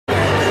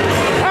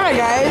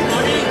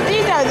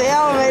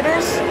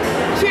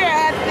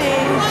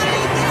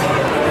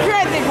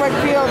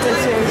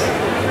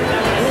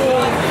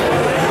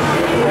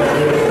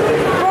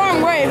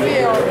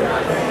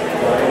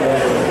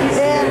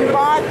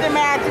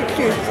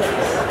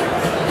Massachusetts.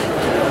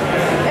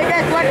 Hey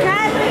guys, what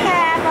kind we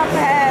have up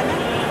ahead?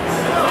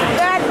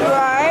 That's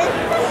right.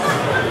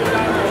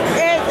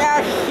 It's a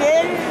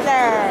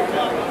Schindler.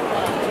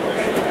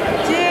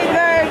 See,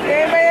 look,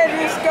 everybody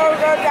just go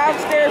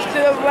downstairs to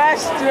the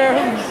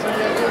restrooms.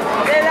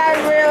 They're not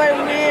really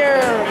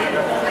weird.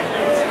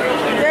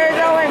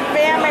 There's only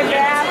family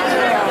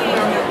bathrooms.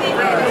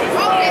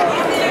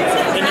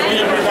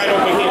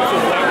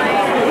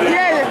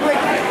 Yeah, they're quick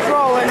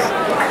controllers.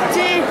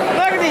 See,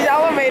 look at these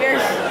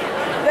elevators.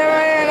 They're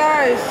really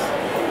nice.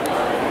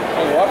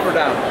 Oh, up or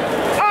down?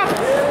 Up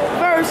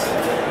first.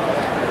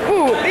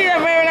 Ooh, these are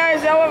very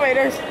nice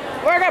elevators.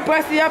 We're gonna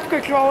press the up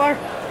controller.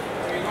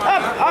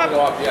 Up.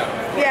 Go up, yeah.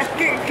 Yeah,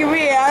 can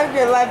we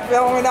like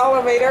filming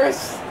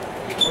elevators?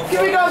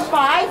 Can we go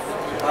 5?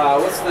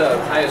 What's the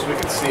highest we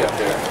can see up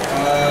there?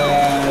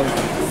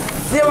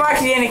 You watch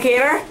the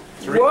indicator?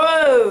 3.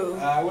 Whoa!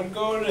 I would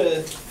go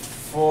to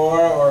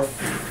 4 or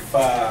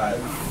 5.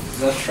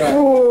 Let's try.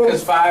 Ooh.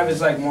 Because 5 is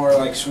like more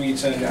like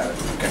sweets and. Got it.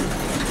 Okay.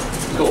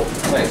 Cool.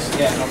 Nice.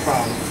 Yeah, no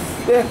problem.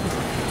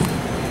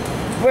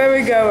 Where are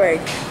we going?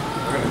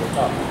 We're gonna go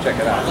up. Check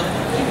it out.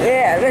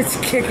 Yeah, let's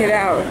kick it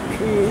out.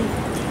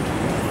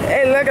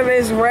 Hey, look at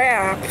these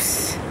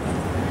ramps.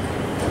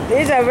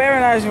 These are very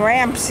nice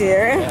ramps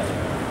here. Yeah.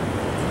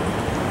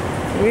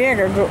 We are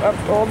gonna go up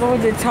all the way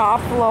to the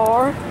top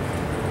floor.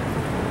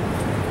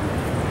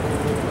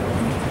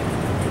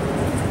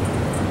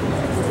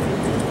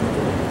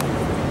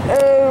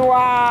 Oh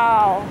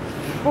wow!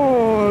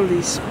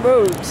 Holy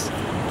smokes!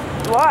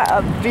 What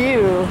a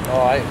view!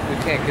 Oh, we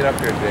can't get up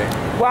here, Jay.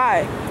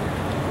 Why?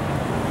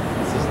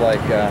 This is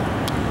like,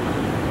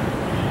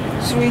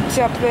 Sweets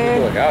up there.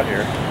 look out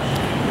here.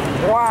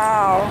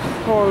 Wow!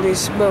 Holy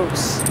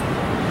smokes!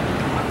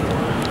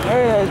 Look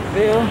at that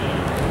view.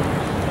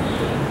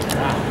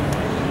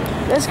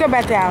 Let's go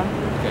back down.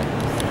 Okay.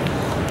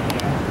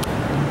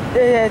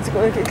 Let's go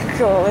look at the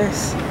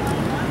controllers.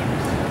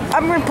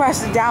 I'm gonna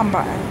press the down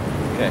button.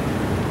 Okay.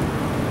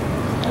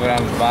 I'll go down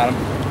to the bottom.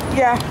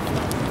 Yeah.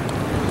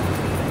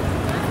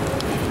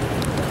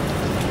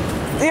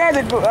 Yeah,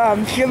 the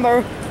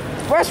Schindler.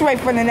 Let's wait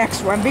for the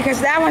next one because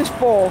that one's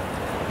full.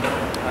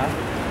 Huh?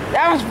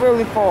 That one's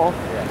really full.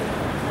 Yeah.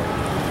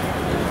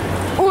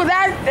 Ooh,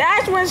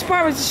 that one's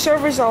probably the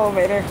service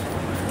elevator.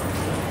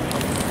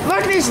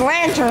 Look at these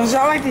lanterns.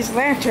 I like these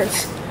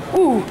lanterns.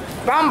 Ooh,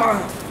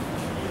 Bamba.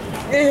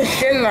 This is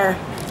Schindler.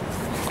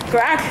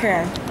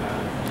 Traction.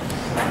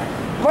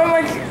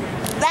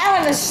 That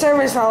one is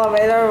service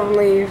elevator, I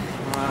believe.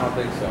 I don't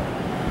think so.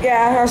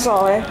 Yeah, I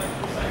saw it.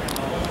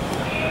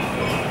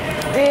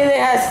 It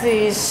has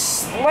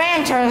these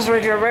lanterns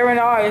which are very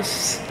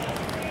nice.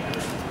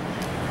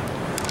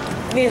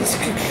 These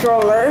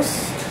controllers.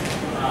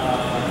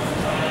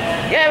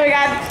 Yeah, we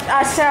got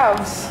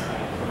ourselves.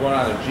 We're going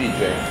on a G,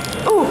 Jay.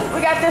 Ooh,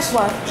 we got this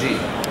one. G.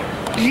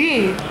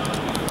 G.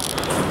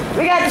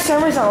 We got the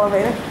service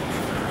elevator.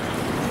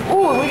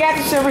 Ooh, we got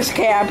the service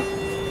cab. Can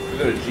we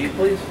go to G,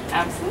 please?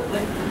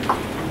 Absolutely.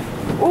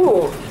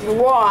 Ooh,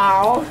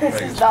 wow, this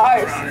is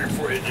nice. Around here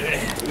for you, Jay.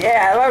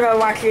 Yeah, look at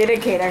my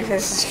indicator.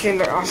 This is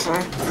Schindler also.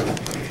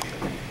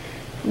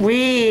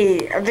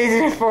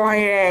 This is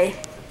 400A.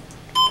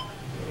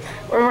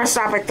 We're gonna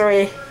stop at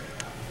 3.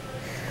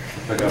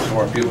 Pick up some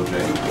more people,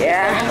 Jay.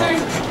 Yeah.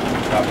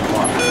 Stop at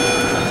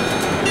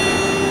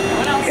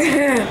 1.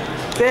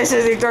 This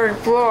is the 3rd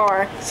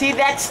floor. See,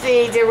 that's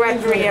the red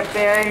 3 up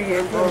there.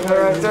 You go to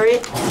red 3.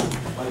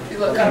 You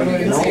look up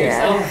and see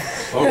yourself.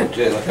 Oh,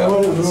 Jay, look up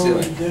at the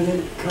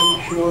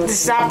ceiling.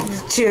 Stop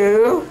at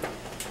 2.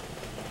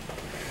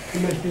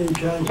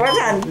 What's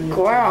on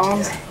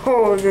ground?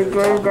 Oh, the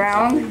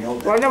ground?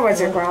 Well, no, what's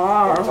the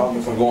ground?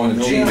 I'm going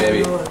to G,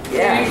 baby.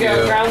 There you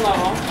go, ground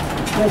level.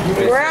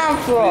 Ground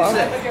floor.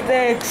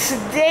 The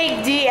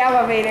D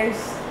elevators.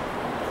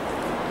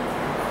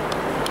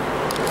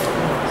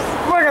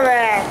 Look at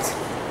that.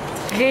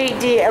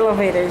 GD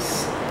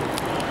elevators.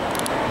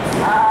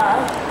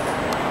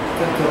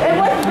 It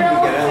was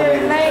built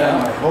in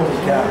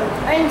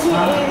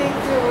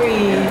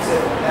 1983.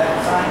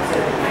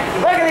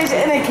 Look at these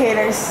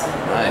indicators.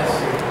 Nice.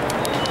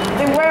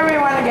 Then where do we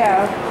want to go?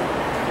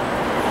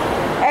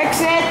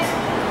 Exit. I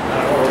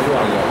don't know where you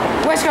want to go.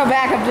 Let's go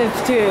back up to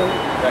 2.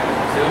 Back to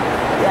 2?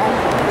 Yeah.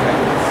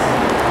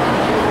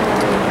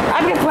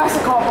 I'm gonna press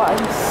the call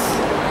buttons.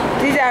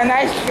 These are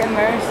nice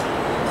Schindlers.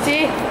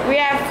 See, we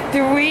have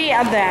 3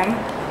 of them.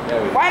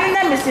 Yeah, One of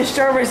them is the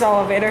service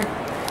elevator.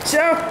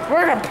 So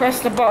we're gonna press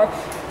the button.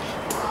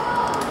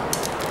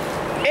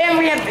 And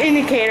we have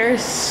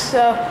indicators.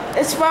 So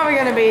it's probably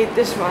gonna be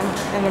this one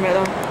in the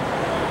middle.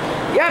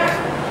 Yep.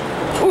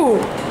 Ooh,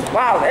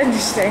 wow,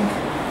 interesting.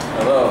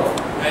 Hello.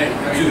 Hey,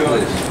 how you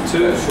doing?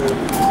 2.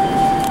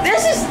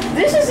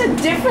 This is a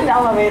different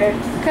elevator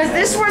because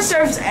this one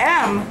serves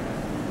M.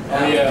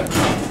 Oh yeah.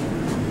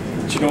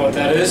 Do you know what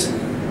that is?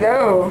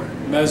 No.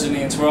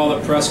 Mezzanines, where all the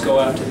press go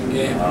after the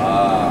game.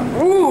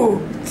 Ooh,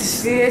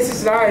 see, this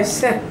is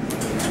nice.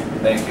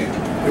 Thank you.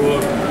 You're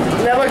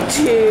welcome. Number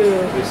 2.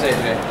 Be safe,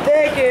 Jay.